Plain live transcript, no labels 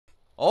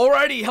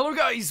Alrighty, hello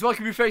guys,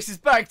 welcome your faces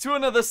back to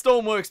another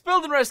Stormworks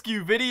build and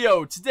rescue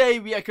video. Today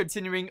we are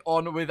continuing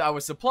on with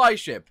our supply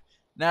ship.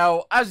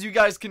 Now, as you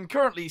guys can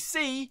currently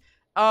see,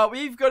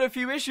 we've got a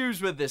few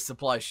issues with this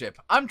supply ship.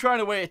 I'm trying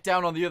to weigh it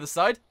down on the other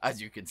side,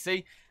 as you can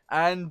see,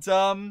 and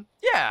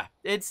yeah,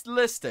 it's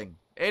listing.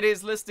 It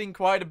is listing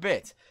quite a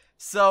bit.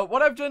 So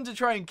what I've done to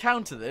try and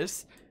counter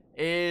this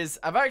is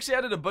I've actually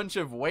added a bunch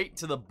of weight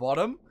to the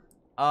bottom,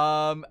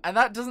 and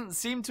that doesn't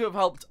seem to have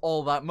helped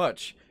all that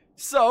much.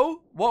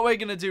 So, what we're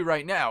going to do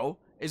right now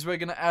is we're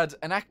going to add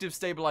an active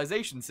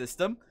stabilization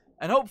system,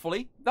 and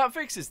hopefully that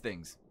fixes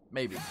things.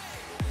 Maybe.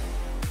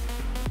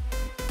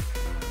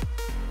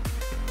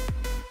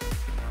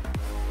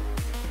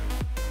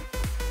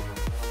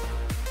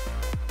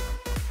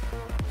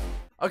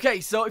 Okay,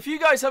 so if you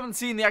guys haven't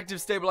seen the active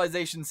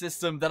stabilization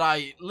system that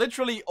I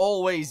literally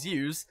always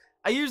use,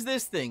 I use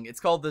this thing.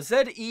 It's called the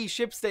ZE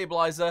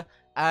Stabiliser,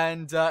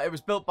 and it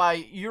was built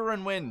by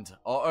Urenwind,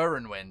 or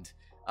Urenwind.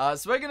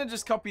 So we're going to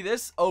just copy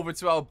this over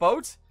to our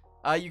boat.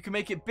 You can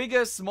make it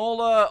bigger,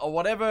 smaller, or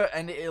whatever,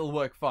 and it'll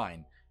work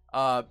fine.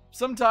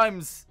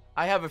 Sometimes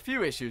I have a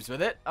few issues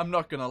with it, I'm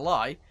not going to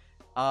lie.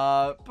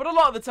 But a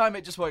lot of the time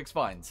it just works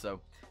fine,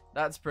 so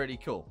that's pretty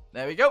cool.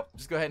 There we go.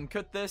 Just go ahead and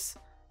cut this.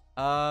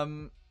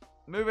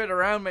 Move it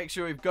around, make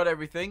sure we've got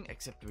everything,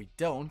 except we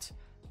don't.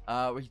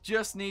 We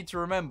just need to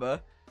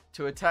remember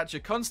to attach a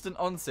constant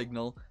on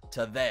signal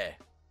to there.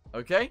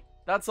 Okay?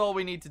 That's all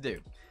we need to do.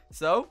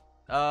 So,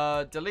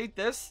 delete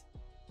this,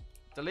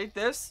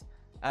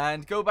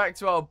 and go back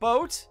to our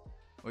boat,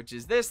 which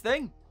is this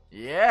thing.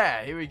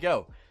 Yeah, here we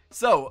go.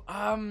 So,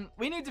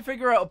 we need to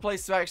figure out a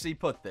place to actually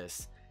put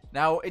this.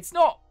 Now, it's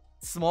not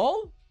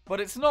small, but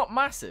it's not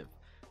massive.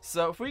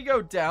 So, if we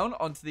go down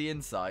onto the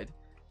inside,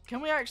 can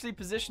we actually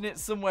position it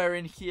somewhere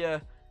in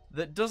here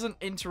that doesn't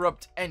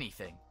interrupt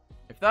anything?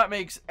 If that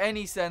makes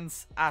any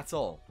sense at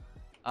all.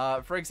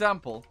 For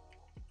example,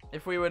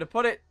 if we were to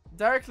put it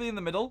directly in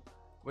the middle,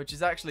 which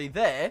is actually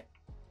there,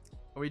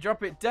 we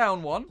drop it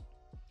down one,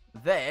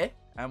 there,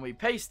 and we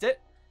paste it.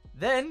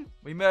 Then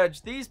we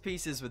merge these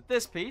pieces with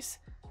this piece,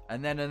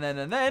 and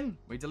then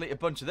we delete a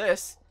bunch of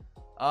this.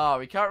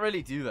 We can't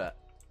really do that.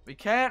 We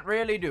can't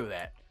really do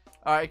that.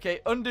 Alright,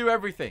 okay, undo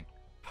everything.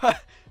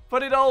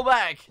 Put it all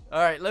back.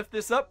 Alright, lift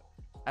this up,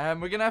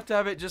 and we're gonna have to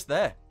have it just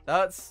there.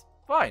 That's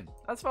fine.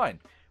 That's fine.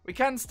 We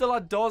can still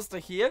add doors to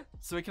here,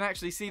 so we can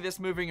actually see this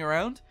moving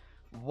around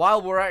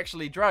while we're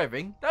actually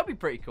driving. That'd be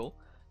pretty cool.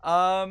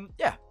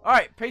 Yeah.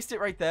 Alright, paste it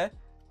right there.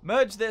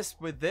 Merge this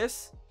with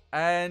this,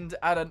 and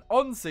add an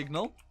on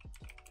signal.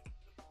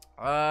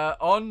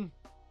 On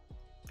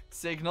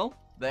signal.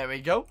 There we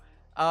go.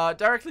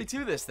 Directly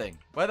to this thing,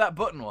 where that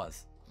button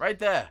was. Right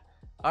there.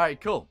 Alright,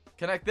 cool.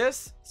 Connect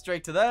this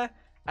straight to there,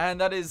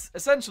 and that is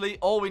essentially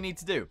all we need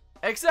to do.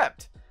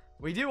 Except,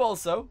 we do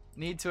also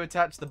need to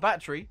attach the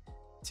battery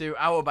to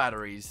our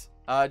batteries,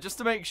 just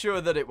to make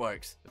sure that it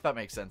works, if that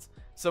makes sense.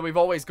 So we've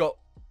always got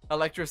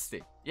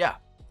electricity. Yeah,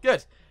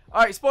 good.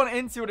 Alright, spawn it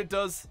in, see what it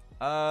does.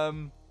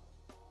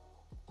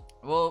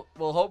 We'll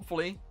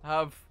hopefully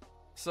have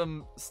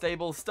some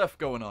stable stuff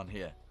going on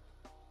here.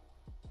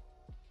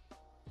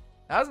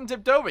 It hasn't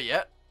tipped over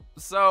yet,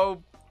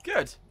 so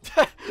good.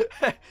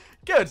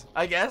 Good,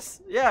 I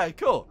guess. Yeah,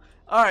 cool.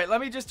 Alright, let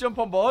me just jump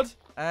on board,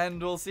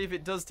 and we'll see if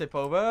it does tip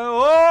over.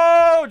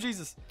 Oh,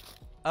 Jesus.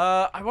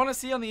 I want to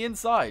see on the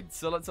inside,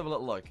 so let's have a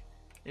little look.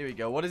 Here we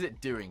go. What is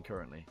it doing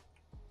currently?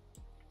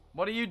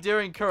 What are you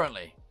doing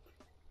currently?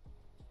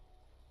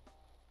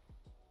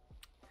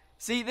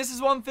 See, this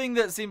is one thing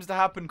that seems to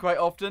happen quite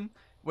often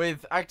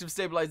with active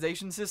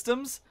stabilization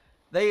systems.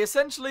 They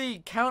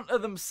essentially counter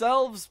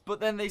themselves,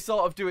 but then they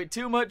sort of do it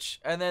too much,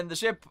 and then the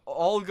ship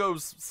all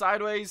goes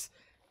sideways,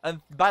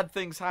 and bad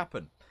things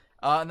happen.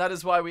 And that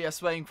is why we are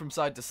swaying from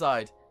side to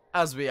side,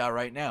 as we are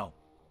right now.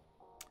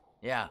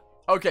 Yeah.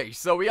 Okay,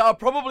 so we are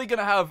probably going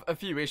to have a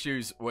few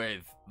issues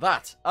with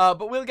that,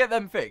 but we'll get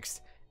them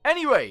fixed.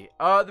 Anyway,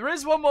 there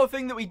is one more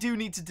thing that we do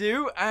need to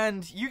do,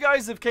 and you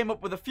guys have came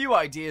up with a few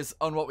ideas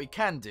on what we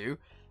can do,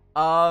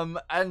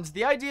 and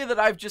the idea that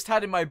I've just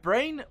had in my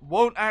brain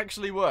won't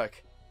actually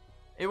work.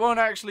 It won't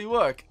actually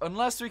work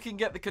unless we can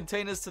get the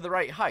containers to the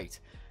right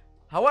height.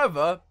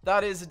 However,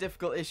 that is a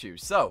difficult issue.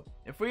 So,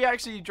 if we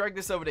actually drag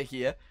this over to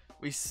here,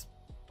 we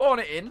spawn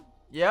it in,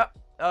 yeah.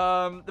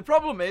 The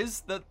problem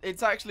is that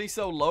it's actually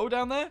so low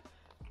down there,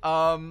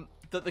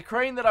 that the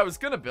crane that I was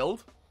gonna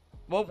build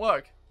won't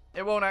work.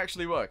 It won't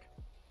actually work.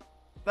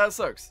 That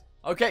sucks.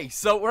 Okay,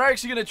 so we're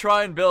actually going to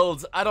try and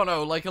build, I don't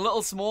know, like a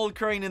little small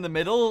crane in the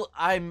middle.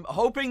 I'm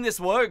hoping this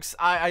works.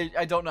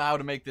 I don't know how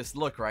to make this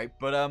look right,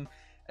 but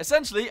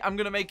essentially I'm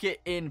going to make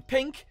it in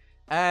pink,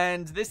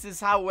 and this is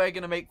how we're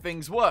going to make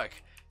things work.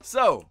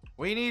 So,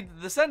 we need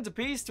the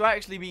centerpiece to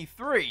actually be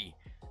 3,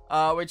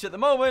 which at the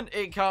moment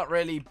it can't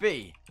really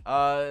be,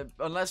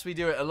 unless we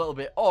do it a little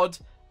bit odd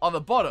on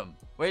the bottom,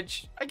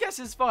 which I guess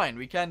is fine.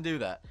 We can do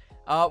that.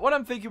 What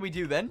I'm thinking we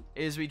do then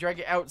is we drag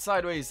it out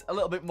sideways a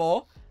little bit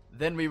more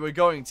than we were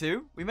going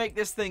to. We make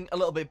this thing a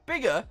little bit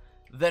bigger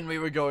than we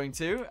were going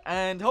to,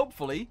 and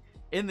hopefully,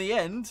 in the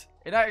end,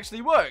 it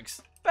actually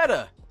works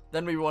better.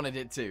 than we wanted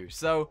it to.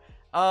 So,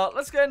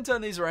 let's go ahead and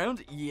turn these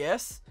around.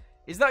 Yes.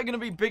 Is that going to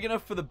be big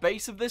enough for the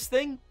base of this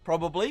thing?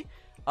 Probably.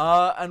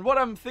 And what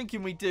I'm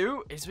thinking we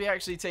do is we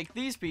actually take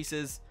these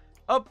pieces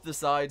up the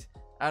side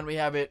and we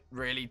have it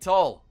really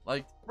tall.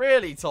 Like,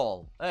 really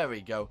tall. There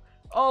we go.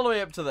 All the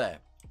way up to there.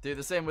 Do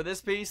the same with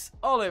this piece.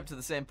 All the way up to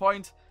the same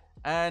point.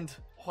 And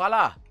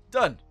voila.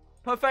 Done.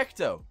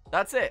 Perfecto.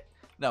 That's it.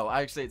 No,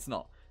 actually it's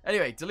not.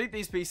 Anyway, delete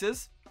these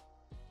pieces.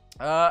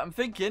 I'm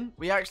thinking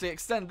we actually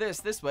extend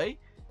this way.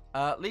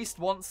 At least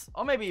once,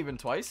 or maybe even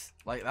twice.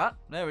 Like that.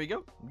 There we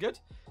go. Good.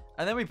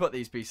 And then we put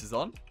these pieces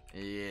on.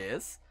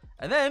 Yes.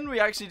 And then we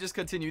actually just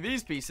continue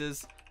these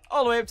pieces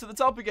all the way up to the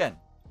top again.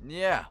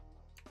 Yeah.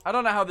 I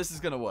don't know how this is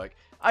going to work.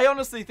 I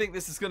honestly think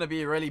this is going to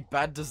be a really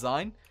bad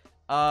design.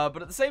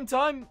 But at the same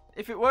time,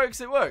 if it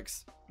works, it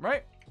works.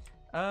 Right?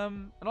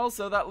 And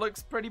also, that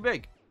looks pretty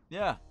big.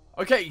 Yeah.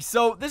 Okay,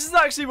 so this is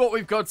actually what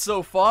we've got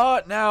so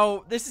far.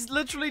 Now, this is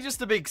literally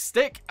just a big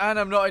stick, and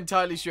I'm not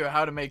entirely sure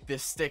how to make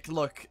this stick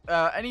look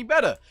any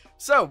better.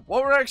 So,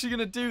 what we're actually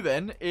going to do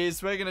then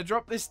is we're going to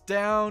drop this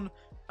down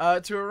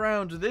to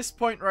around this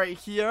point right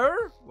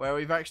here, where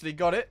we've actually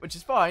got it, which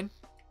is fine.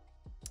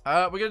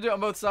 We're going to do it on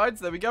both sides.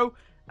 There we go.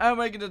 And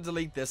we're going to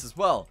delete this as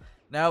well.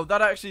 Now,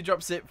 that actually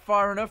drops it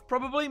far enough,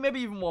 probably, maybe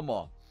even one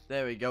more.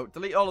 There we go.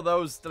 Delete all of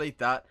those. Delete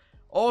that.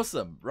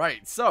 Awesome.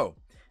 Right, so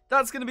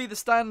that's going to be the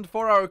stand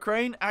for our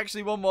crane.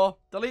 Actually, one more.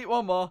 Delete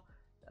one more.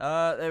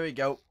 There we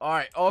go. All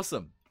right,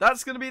 awesome.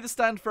 That's going to be the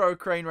stand for our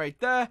crane right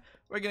there.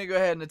 We're going to go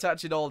ahead and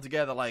attach it all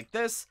together like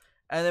this.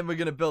 And then we're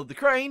going to build the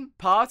crane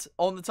part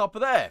on the top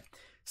of there.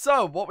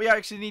 So, what we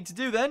actually need to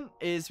do then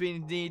is we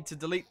need to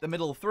delete the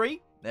middle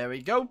three. There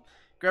we go.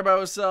 Grab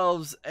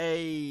ourselves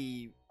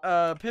a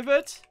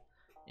pivot.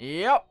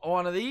 Yep,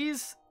 one of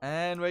these.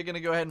 And we're going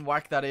to go ahead and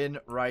whack that in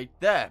right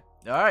there.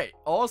 All right,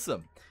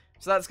 awesome.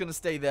 So that's going to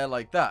stay there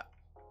like that.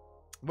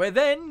 We're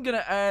then going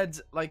to add,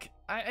 like,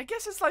 I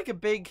guess it's like a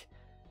big,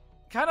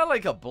 kind of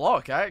like a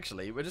block,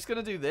 actually. We're just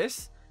going to do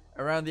this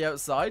around the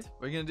outside.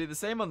 We're going to do the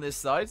same on this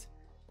side.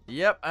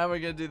 Yep, and we're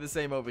going to do the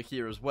same over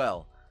here as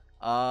well.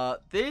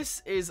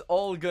 This is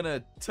all going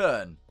to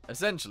turn,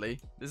 essentially.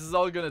 This is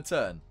all going to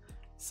turn.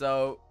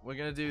 So, we're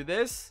going to do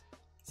this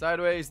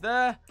sideways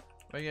there.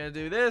 We're going to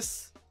do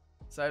this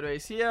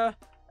sideways here.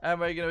 And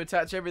we're going to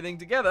attach everything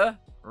together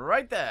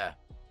right there.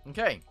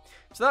 Okay,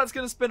 so that's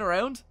going to spin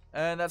around,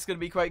 and that's going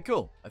to be quite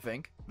cool, I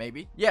think,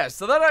 maybe. Yeah,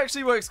 so that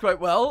actually works quite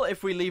well.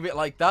 If we leave it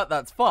like that,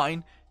 that's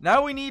fine.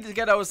 Now we need to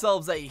get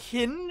ourselves a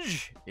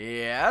hinge.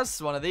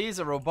 Yes, one of these,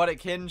 a robotic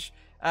hinge,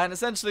 and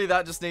essentially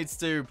that just needs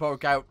to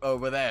poke out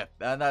over there,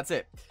 and that's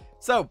it.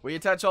 So, we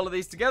attach all of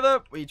these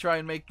together. We try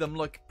and make them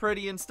look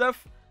pretty and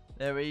stuff.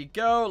 There we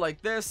go,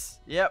 like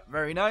this. Yep,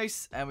 very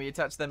nice. And we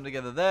attach them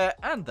together there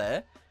and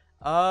there.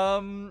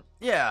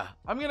 Yeah,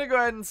 I'm going to go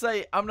ahead and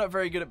say I'm not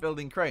very good at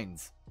building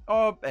cranes.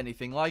 Or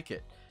anything like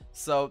it.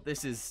 So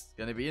this is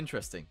going to be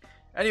interesting.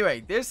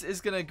 Anyway, this is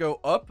going to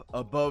go up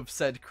above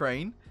said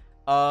crane.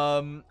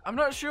 I'm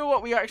not sure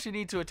what we actually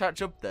need to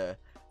attach up there.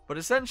 But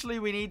essentially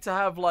we need to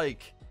have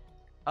like,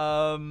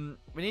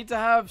 we need to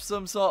have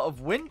some sort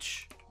of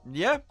winch.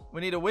 Yeah,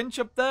 we need a winch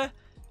up there.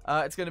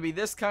 It's going to be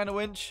this kind of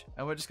winch.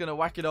 And we're just going to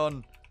whack it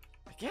on,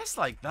 I guess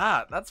like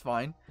that. That's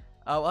fine.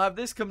 We'll have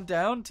this come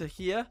down to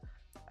here.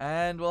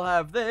 And we'll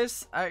have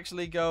this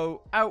actually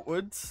go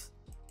outwards.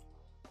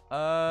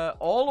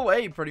 All the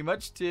way pretty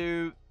much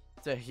to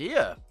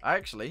here,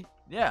 actually.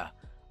 Yeah,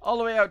 all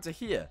the way out to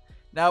here.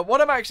 Now, what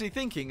I'm actually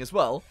thinking as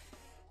well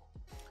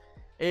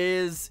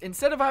is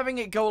instead of having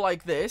it go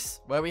like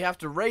this, where we have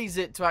to raise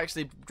it to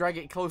actually drag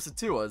it closer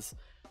to us,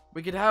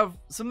 we could have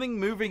something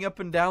moving up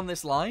and down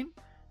this line,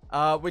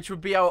 which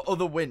would be our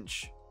other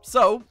winch.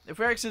 So, if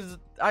we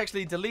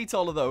actually delete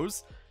all of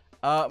those,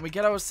 we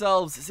get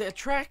ourselves, is it a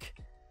track?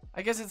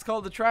 I guess it's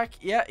called the track.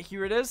 Yeah,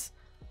 here it is.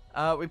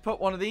 We put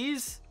one of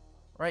these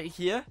right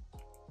here,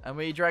 and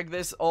we drag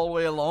this all the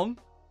way along.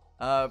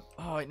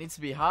 Oh, it needs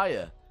to be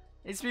higher.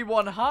 It needs to be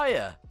one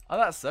higher. Oh,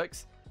 that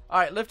sucks.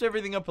 Alright, lift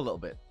everything up a little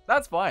bit.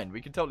 That's fine. We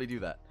can totally do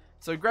that.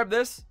 So grab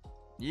this.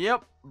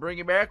 Yep. Bring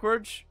it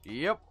backwards.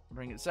 Yep.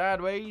 Bring it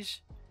sideways.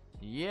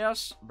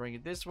 Yes. Bring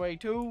it this way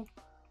too.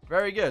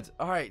 Very good.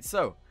 Alright,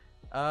 so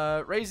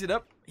raise it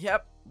up.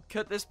 Yep.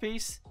 Cut this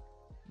piece.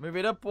 Move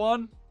it up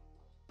one.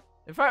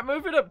 In fact,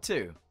 move it up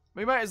two.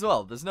 We might as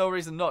well. There's no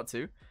reason not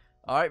to.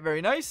 Alright,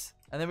 very nice.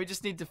 And then we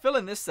just need to fill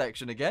in this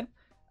section again,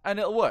 and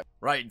it'll work.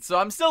 Right, so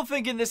I'm still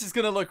thinking this is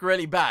going to look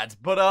really bad,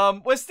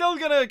 but we're still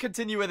going to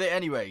continue with it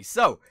anyway.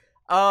 So,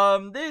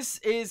 this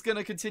is going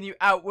to continue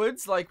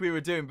outwards like we were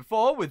doing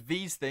before with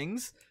these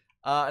things.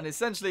 And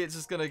essentially it's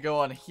just going to go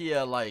on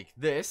here like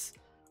this.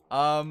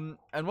 And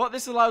what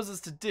this allows us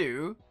to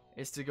do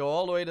is to go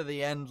all the way to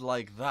the end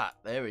like that.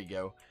 There we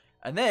go.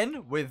 And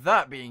then, with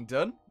that being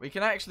done, we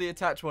can actually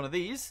attach one of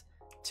these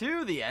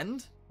to the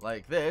end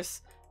like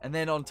this. And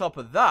then on top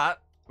of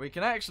that, we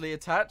can actually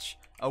attach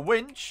a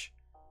winch,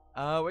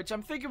 which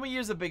I'm thinking we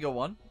use a bigger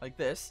one, like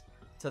this,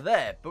 to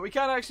there. But we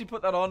can't actually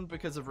put that on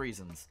because of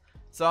reasons.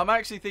 So I'm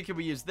actually thinking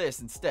we use this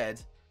instead,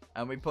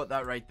 and we put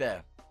that right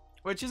there,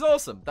 which is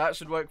awesome. That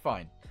should work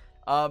fine.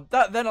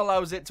 That then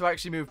allows it to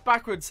actually move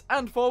backwards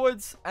and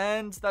forwards,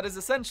 and that is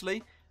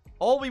essentially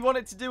all we want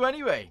it to do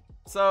anyway.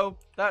 So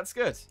that's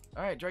good.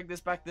 Alright, drag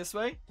this back this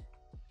way.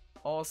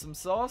 Awesome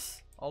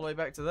sauce. All the way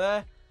back to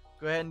there.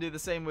 Go ahead and do the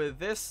same with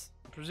this,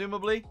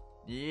 presumably.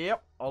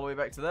 Yep, all the way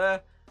back to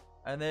there.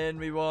 And then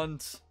we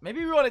want...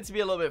 maybe we want it to be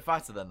a little bit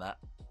fatter than that.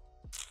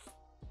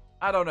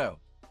 I don't know.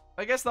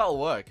 I guess that'll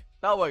work.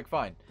 That'll work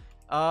fine.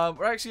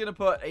 We're actually going to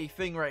put a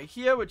thing right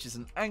here, which is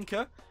an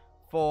anchor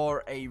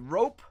for a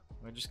rope.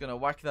 We're just going to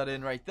whack that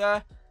in right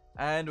there.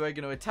 And we're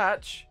going to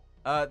attach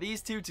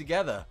these two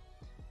together.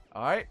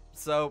 Alright,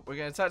 so we're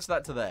going to attach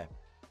that to there.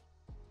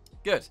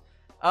 Good.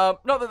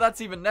 Not that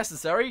that's even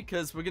necessary,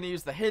 because we're going to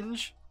use the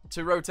hinge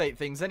to rotate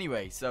things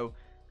anyway. So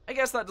I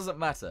guess that doesn't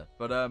matter.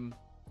 But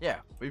yeah,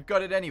 we've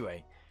got it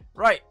anyway.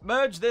 Right,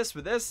 merge this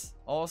with this.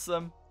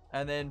 Awesome.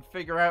 And then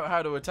figure out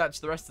how to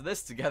attach the rest of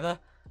this together.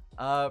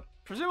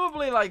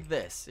 Presumably like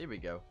this. Here we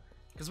go.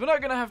 Because we're not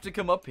going to have to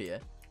come up here.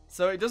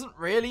 So it doesn't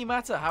really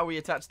matter how we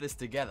attach this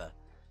together.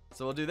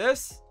 So we'll do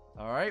this.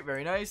 Alright,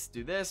 very nice.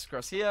 Do this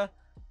across here.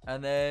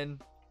 And then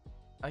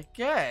I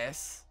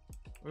guess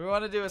we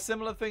want to do a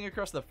similar thing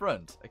across the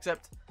front.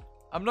 Except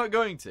I'm not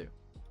going to.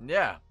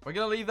 Yeah, we're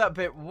going to leave that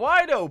bit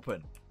wide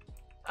open.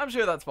 I'm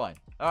sure that's fine.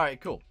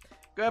 Alright, cool.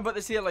 Go ahead and put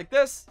this here like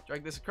this.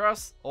 Drag this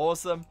across.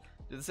 Awesome.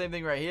 Do the same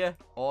thing right here.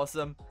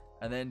 Awesome.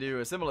 And then do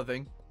a similar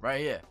thing right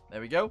here.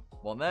 There we go.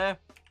 One there.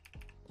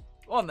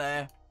 One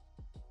there.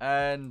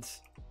 And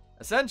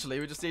essentially,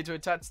 we just need to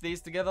attach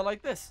these together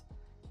like this.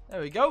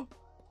 There we go.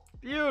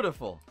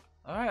 Beautiful.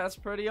 Alright, that's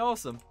pretty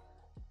awesome.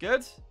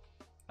 Good.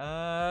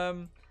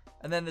 And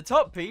then the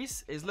top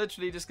piece is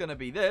literally just going to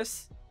be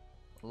this.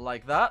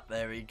 Like that.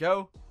 There we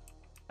go.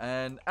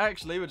 And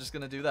actually, we're just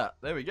going to do that.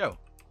 There we go.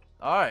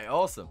 Alright,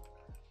 awesome.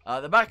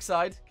 The back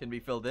side can be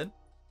filled in.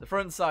 The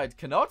front side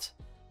cannot.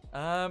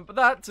 But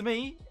that, to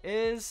me,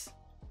 is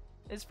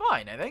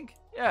fine, I think.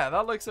 Yeah,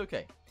 that looks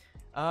okay.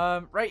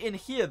 Right in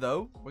here,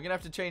 though, we're going to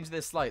have to change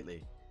this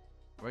slightly.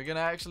 We're going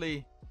to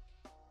actually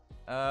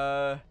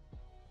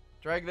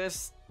drag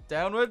this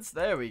downwards.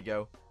 There we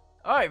go.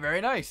 Alright,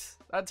 very nice.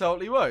 That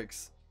totally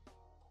works.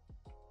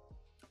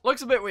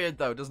 Looks a bit weird,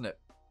 though, doesn't it?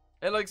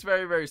 It looks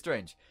very, very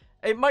strange.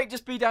 It might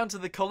just be down to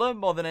the color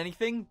more than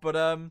anything, but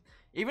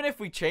even if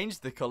we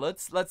changed the color,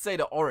 let's say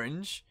to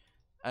orange,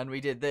 and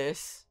we did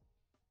this.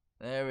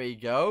 There we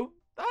go.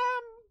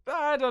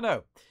 I don't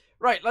know.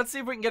 Right, let's see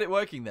if we can get it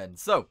working then.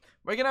 So,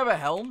 we're going to have a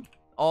helm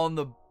on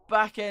the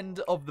back end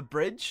of the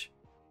bridge.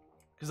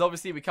 Because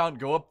obviously we can't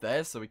go up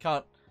there, so we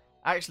can't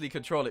actually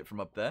control it from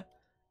up there.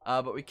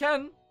 But we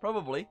can,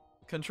 probably,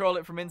 control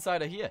it from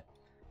inside of here.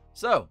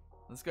 So,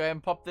 let's go ahead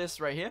and pop this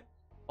right here.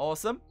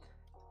 Awesome.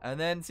 And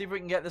then see if we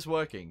can get this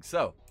working.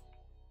 So,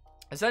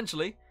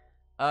 essentially,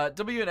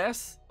 W and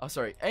S,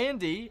 A and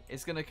D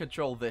is going to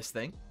control this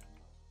thing.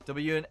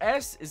 W and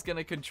S is going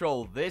to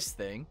control this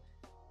thing.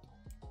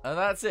 And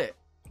that's it.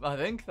 I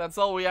think that's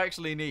all we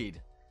actually need.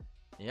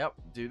 Yep,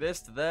 do this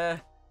to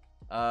there.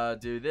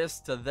 Do this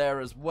to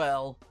there as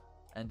well.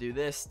 And do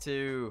this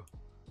to,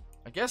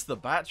 I guess, the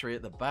battery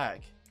at the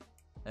back.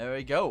 There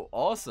we go.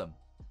 Awesome.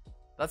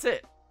 That's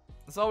it.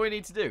 That's all we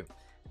need to do.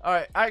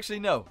 Alright, actually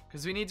no,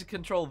 because we need to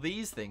control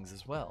these things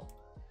as well.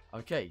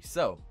 Okay,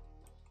 so,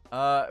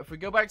 if we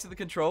go back to the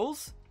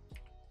controls,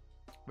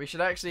 we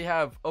should actually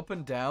have up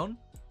and down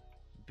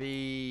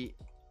be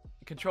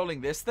controlling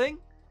this thing.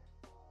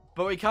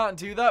 But we can't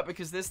do that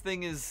because this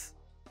thing is...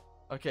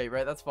 okay,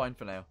 right, that's fine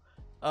for now.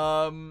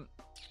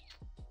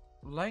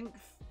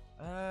 Length?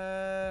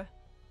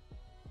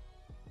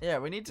 Yeah,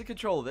 we need to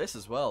control this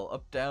as well.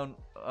 Up, down.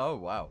 Oh,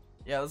 wow.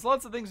 Yeah, there's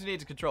lots of things we need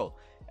to control.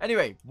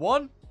 Anyway,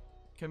 1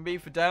 can be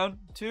for down.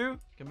 2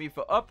 can be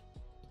for up.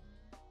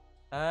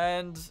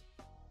 And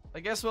I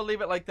guess we'll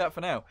leave it like that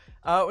for now.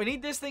 We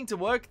need this thing to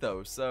work,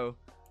 though. So,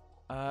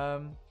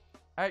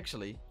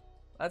 actually,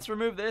 let's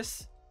remove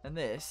this and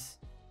this.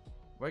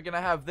 We're going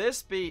to have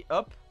this be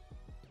up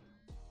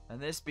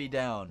and this be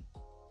down.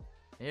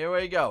 Here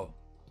we go.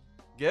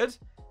 Good.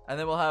 And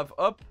then we'll have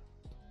up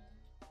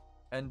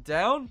and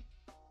down.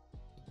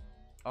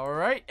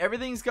 Alright.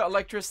 Everything's got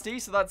electricity,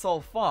 so that's all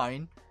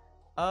fine.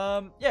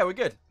 Yeah, we're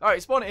good.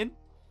 Alright, spawn it in.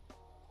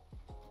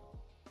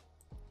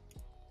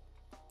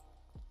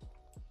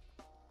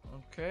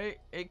 Okay.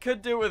 It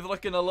could do with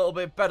looking a little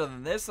bit better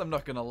than this, I'm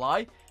not going to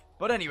lie.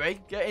 But anyway,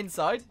 get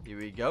inside. Here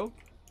we go.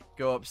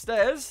 Go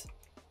upstairs.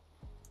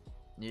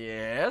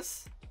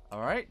 Yes.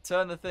 Alright,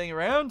 turn the thing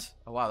around.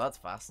 Oh, wow, that's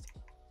fast.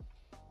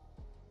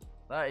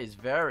 That is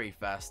very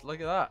fast.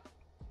 Look at that.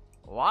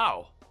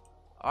 Wow.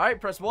 Alright,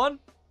 press 1.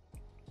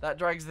 That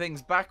drags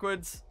things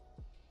backwards.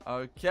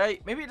 Okay.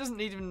 Maybe it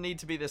doesn't even need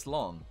to be this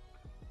long.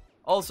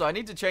 Also, I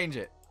need to change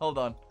it. Hold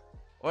on.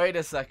 Wait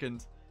a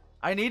second.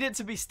 I need it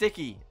to be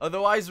sticky.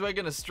 Otherwise, we're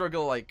going to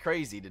struggle like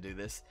crazy to do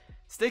this.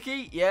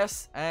 Sticky,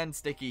 yes. And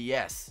sticky,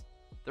 yes.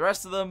 The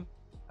rest of them,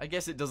 I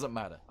guess it doesn't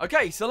matter.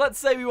 Okay, so let's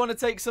say we want to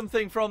take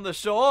something from the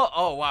shore.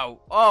 Oh, wow.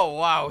 Oh,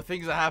 wow.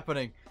 Things are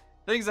happening.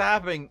 Things are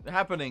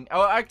happening.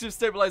 Our active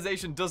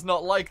stabilization does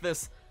not like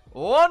this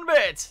one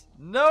bit.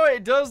 No,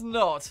 it does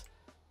not.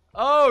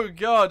 Oh,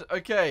 God.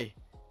 Okay.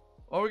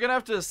 Well, we're going to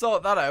have to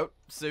sort that out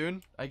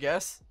soon, I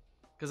guess.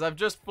 Because I've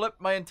just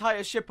flipped my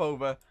entire ship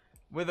over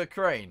with a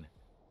crane.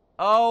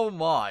 Oh,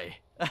 my.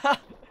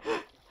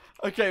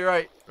 Okay,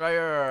 right.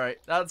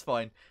 That's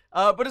fine.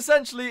 But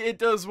essentially, it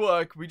does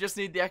work. We just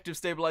need the active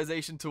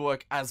stabilization to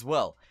work as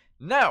well.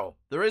 Now,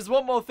 there is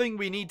one more thing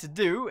we need to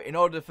do in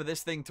order for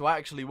this thing to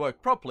actually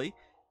work properly.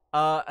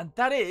 And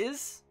that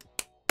is...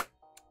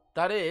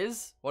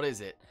 What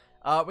is it?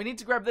 We need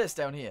to grab this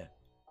down here.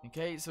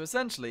 Okay, so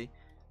essentially,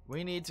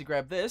 we need to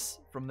grab this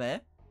from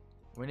there.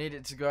 We need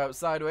it to go out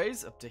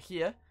sideways up to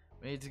here.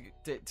 We need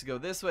it to go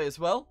this way as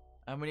well.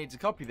 And we need to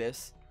copy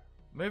this,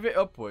 move it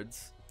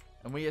upwards.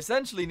 And we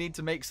essentially need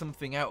to make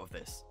something out of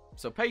this.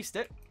 So paste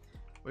it.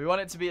 We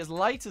want it to be as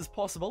light as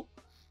possible.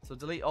 So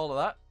delete all of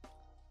that.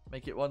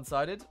 Make it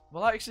one-sided.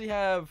 We'll actually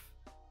have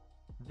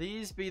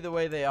these be the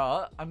way they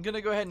are. I'm going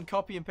to go ahead and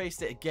copy and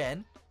paste it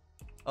again.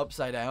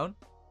 Upside down.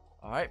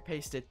 Alright,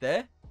 paste it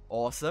there.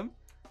 Awesome.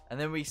 And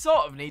then we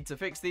sort of need to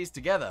fix these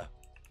together.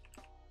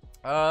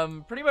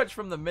 Pretty much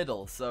from the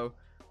middle. So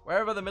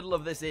wherever the middle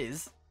of this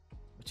is,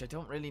 which I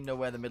don't really know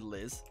where the middle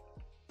is.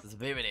 There's a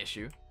bit of an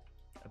issue.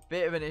 A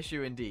bit of an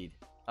issue indeed.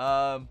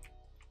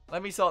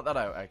 Let me sort that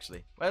out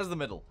actually. Where's the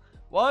middle?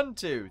 1,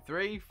 2,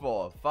 3,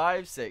 4,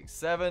 5, 6,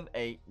 7,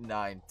 8,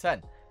 9,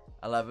 10,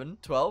 11,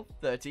 12,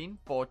 13,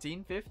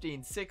 14,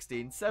 15,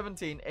 16,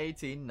 17,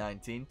 18,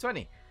 19,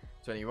 20,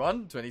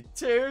 21,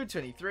 22,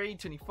 23,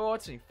 24,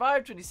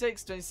 25,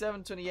 26,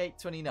 27, 28,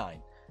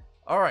 29.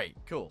 Alright,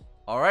 cool.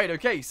 Alright,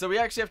 okay, so we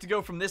actually have to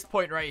go from this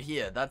point right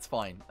here. That's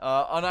fine.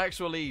 On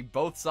actually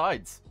both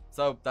sides.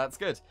 So, that's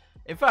good.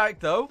 In fact,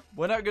 though,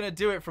 we're not going to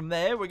do it from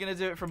there. We're going to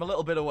do it from a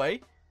little bit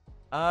away.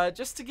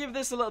 Just to give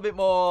this a little bit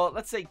more,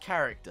 let's say,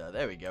 character.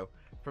 There we go.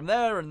 From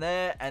there, and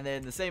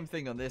then the same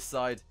thing on this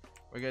side.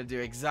 We're going to do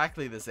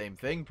exactly the same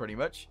thing, pretty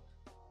much.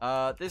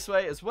 This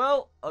way as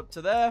well, up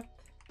to there.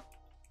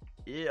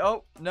 Yeah,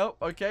 oh, no,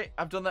 okay.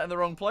 I've done that in the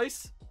wrong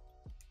place.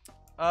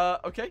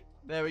 Okay,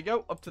 there we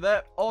go. Up to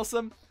there.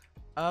 Awesome.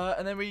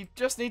 And then we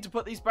just need to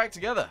put these back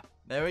together.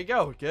 There we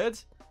go. Good.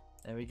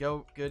 There we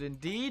go. Good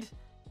indeed.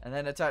 And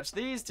then attach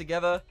these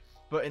together.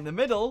 But in the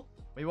middle,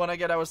 we want to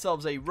get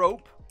ourselves a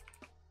rope.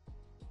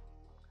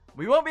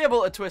 We won't be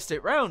able to twist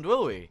it round,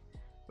 will we?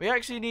 We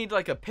actually need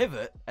like a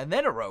pivot and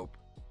then a rope.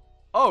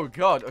 Oh,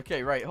 God.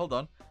 Okay, right. Hold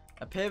on.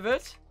 A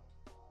pivot.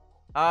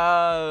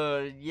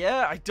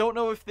 Yeah. I don't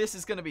know if this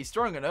is going to be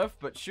strong enough,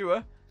 but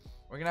sure.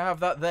 We're going to have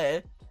that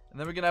there. And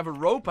then we're going to have a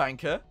rope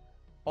anchor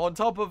on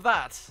top of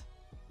that.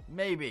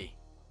 Maybe.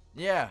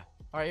 Yeah.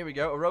 All right, here we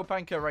go. A rope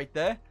anchor right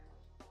there.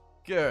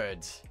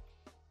 Good.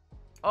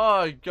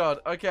 Oh, God.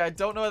 Okay, I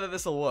don't know whether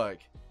this will work.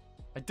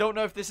 I don't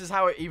know if this is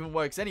how it even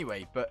works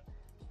anyway, but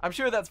I'm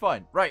sure that's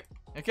fine. Right.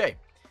 Okay.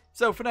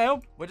 So, for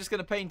now, we're just going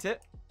to paint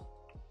it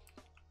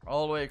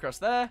all the way across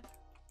there.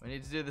 We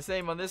need to do the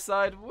same on this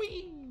side.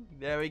 Whee!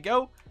 There we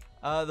go.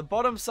 The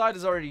bottom side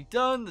is already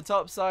done. The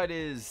top side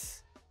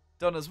is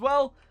done as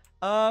well.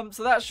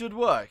 So that should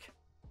work.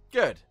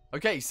 Good.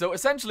 Okay, so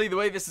essentially the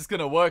way this is going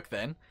to work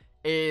then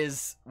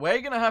is we're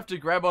going to have to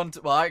grab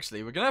onto... Well,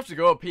 actually, we're going to have to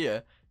go up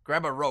here,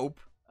 grab a rope.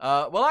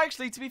 Well,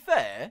 actually, to be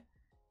fair,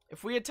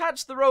 if we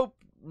attach the rope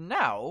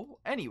now,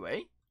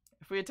 anyway,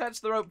 if we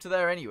attach the rope to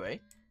there anyway,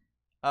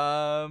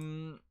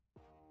 it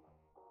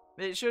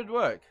should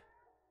work.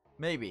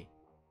 Maybe.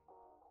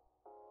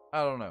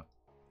 I don't know.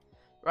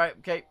 Right,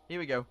 okay, here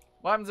we go.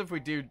 What happens if we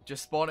do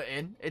just spawn it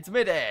in? It's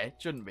mid-air, it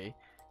shouldn't be.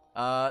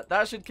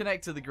 That should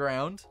connect to the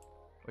ground,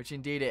 which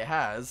indeed it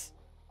has.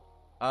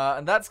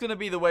 And that's going to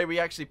be the way we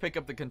actually pick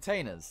up the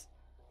containers.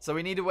 So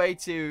we need a way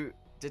to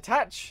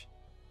detach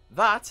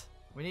that.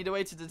 We need a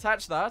way to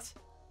detach that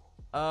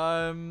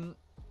from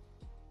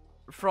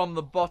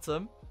the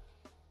bottom.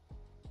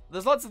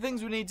 There's lots of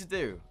things we need to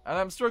do, and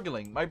I'm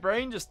struggling. My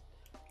brain just...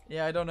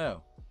 Yeah, I don't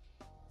know.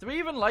 Do we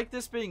even like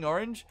this being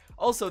orange?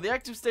 Also, the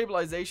active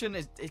stabilization,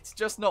 it's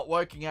just not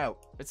working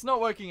out. It's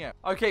not working out.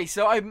 Okay,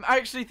 so I'm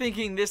actually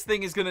thinking this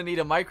thing is going to need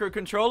a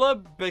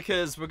microcontroller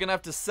because we're going to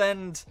have to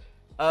send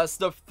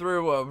stuff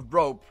through a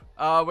rope,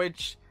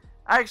 which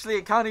actually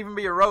it can't even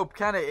be a rope,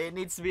 can it? It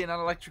needs to be an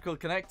electrical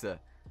connector,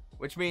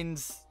 which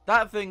means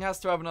that thing has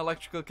to have an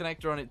electrical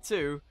connector on it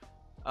too.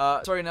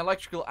 Sorry, an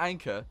electrical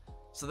anchor,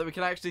 so that we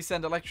can actually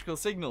send electrical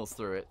signals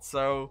through it.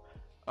 So,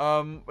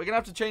 we're going to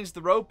have to change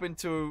the rope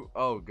into...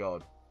 Oh,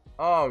 God.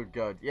 Oh,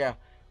 God, yeah.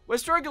 We're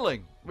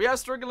struggling. We are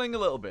struggling a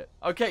little bit.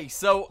 Okay,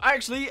 so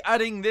actually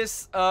adding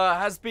this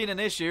has been an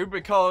issue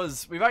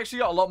because we've actually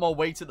got a lot more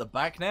weight at the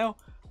back now,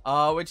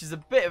 which is a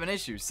bit of an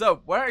issue.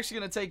 So we're actually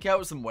going to take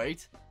out some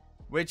weight,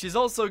 which is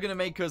also going to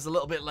make us a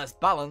little bit less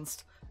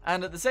balanced,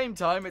 and at the same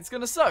time, it's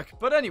going to suck.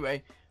 But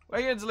anyway,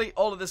 we're going to delete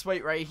all of this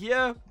weight right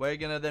here. We're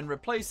going to then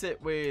replace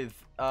it with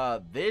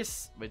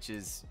this, which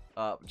is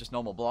just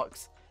normal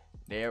blocks.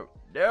 There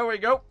we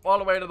go, all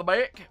the way to the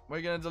back.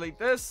 We're going to delete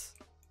this.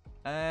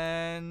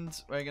 And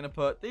we're going to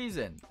put these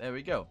in. There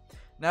we go.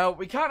 Now,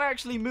 we can't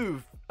actually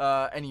move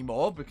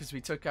anymore because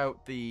we took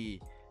out the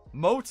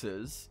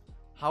motors.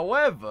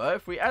 However,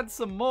 if we add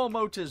some more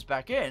motors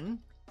back in,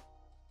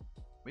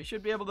 we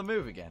should be able to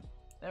move again.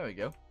 There we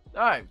go.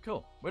 Alright,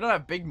 cool. We don't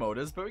have big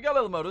motors, but we got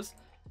little motors.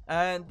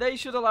 And they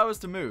should allow us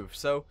to move.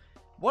 So,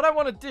 what I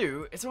want to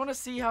do is I want to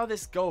see how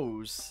this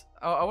goes.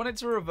 I want it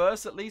to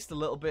reverse at least a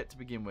little bit to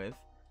begin with.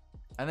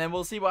 And then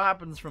we'll see what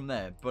happens from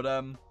there. But,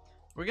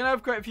 we're going to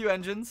have quite a few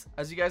engines,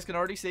 as you guys can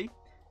already see.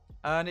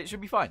 And it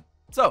should be fine.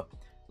 So,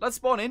 let's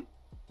spawn in.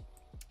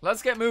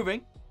 Let's get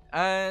moving.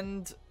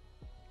 And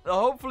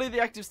hopefully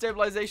the active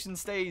stabilization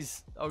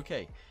stays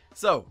okay.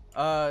 So,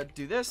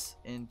 do this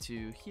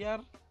into here.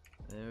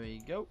 There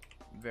we go.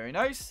 Very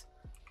nice.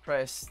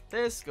 Press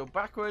this, go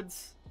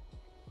backwards.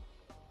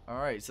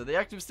 Alright, so the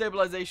active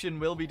stabilization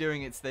will be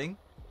doing its thing.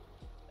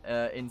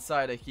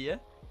 Inside of here.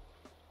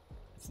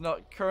 It's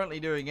not currently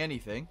doing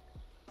anything.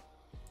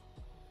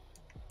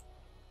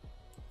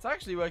 It's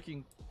actually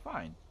working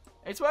fine.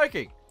 It's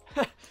working.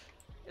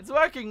 It's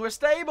working. We're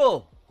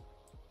stable.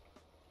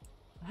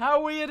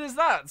 How weird is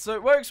that? So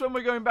it works when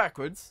we're going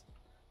backwards.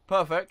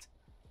 Perfect.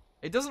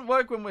 It doesn't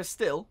work when we're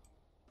still.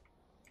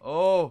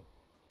 Oh.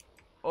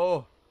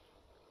 Oh.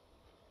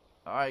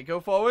 Alright, go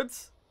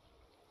forwards.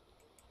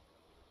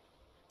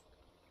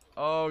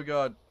 Oh,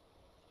 God.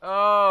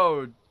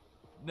 Oh,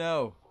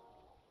 no.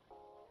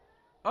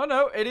 Oh,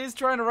 no. It is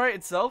trying to right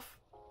itself.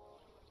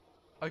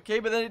 Okay,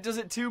 but then it does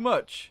it too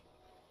much.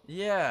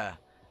 Yeah.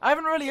 I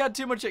haven't really had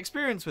too much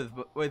experience with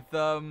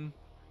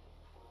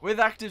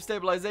active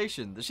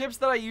stabilization. The ships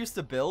that I used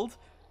to build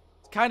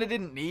kind of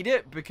didn't need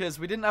it because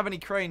we didn't have any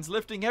cranes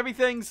lifting heavy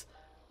things.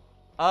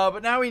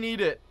 But now we need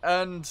it,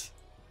 and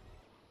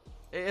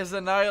it has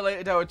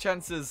annihilated our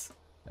chances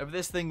of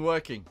this thing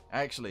working,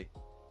 actually.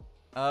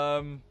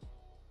 Oh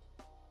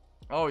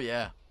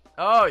yeah.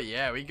 Oh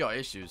yeah, we got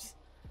issues.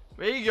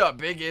 We got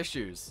big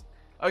issues.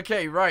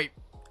 Okay, right.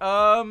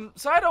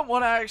 So I don't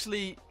want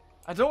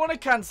to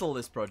cancel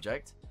this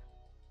project.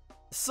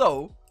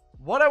 So,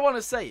 what I want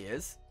to say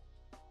is,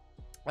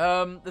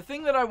 the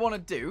thing that I want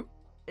to do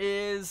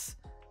is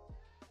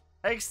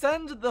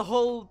extend the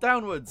hull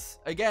downwards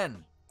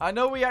again. I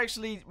know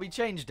we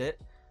changed it,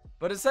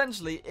 but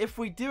essentially, if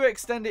we do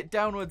extend it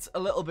downwards a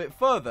little bit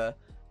further,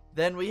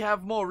 then we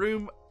have more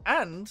room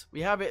and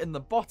we have it in the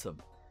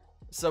bottom.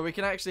 So we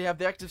can actually have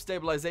the active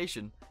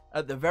stabilization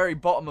at the very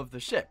bottom of the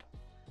ship.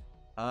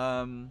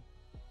 And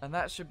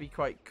that should be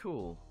quite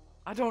cool.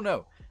 I don't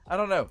know.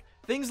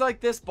 Things like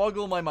this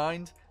boggle my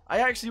mind. I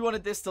actually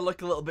wanted this to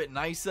look a little bit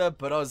nicer,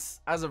 but as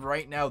of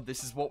right now,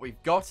 this is what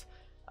we've got.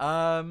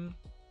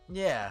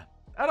 Yeah.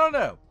 I don't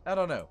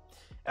know.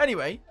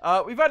 Anyway,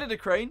 we've added a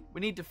crane.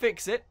 We need to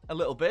fix it a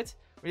little bit.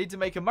 We need to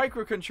make a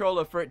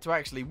microcontroller for it to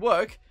actually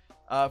work.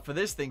 For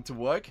this thing to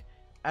work.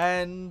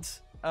 And,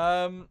 is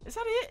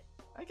that it?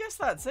 I guess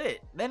that's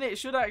it. Then it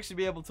should actually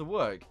be able to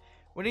work.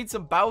 We need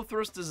some bow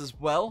thrusters as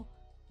well.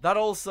 That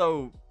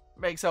also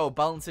makes our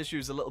balance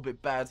issues a little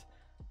bit bad.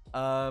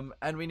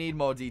 And we need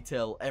more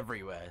detail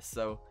everywhere.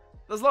 So,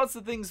 there's lots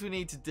of things we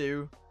need to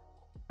do.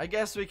 I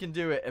guess we can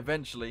do it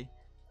eventually.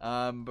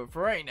 But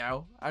for right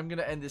now, I'm going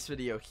to end this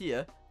video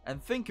here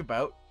and think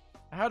about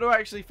how to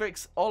actually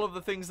fix all of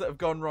the things that have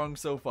gone wrong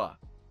so far.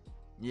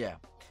 Yeah.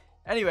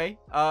 Anyway,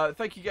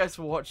 thank you guys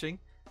for watching.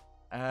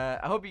 I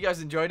hope you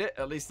guys enjoyed it,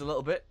 at least a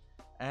little bit.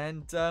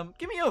 And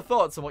give me your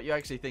thoughts on what you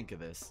actually think of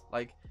this.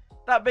 Like,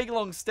 that big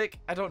long stick,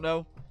 I don't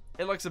know.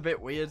 It looks a bit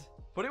weird,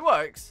 but it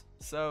works.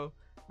 So,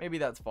 maybe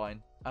that's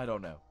fine. I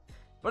don't know.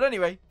 But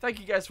anyway, thank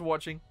you guys for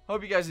watching.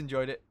 Hope you guys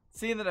enjoyed it.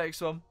 See you in the next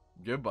one.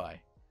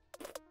 Goodbye.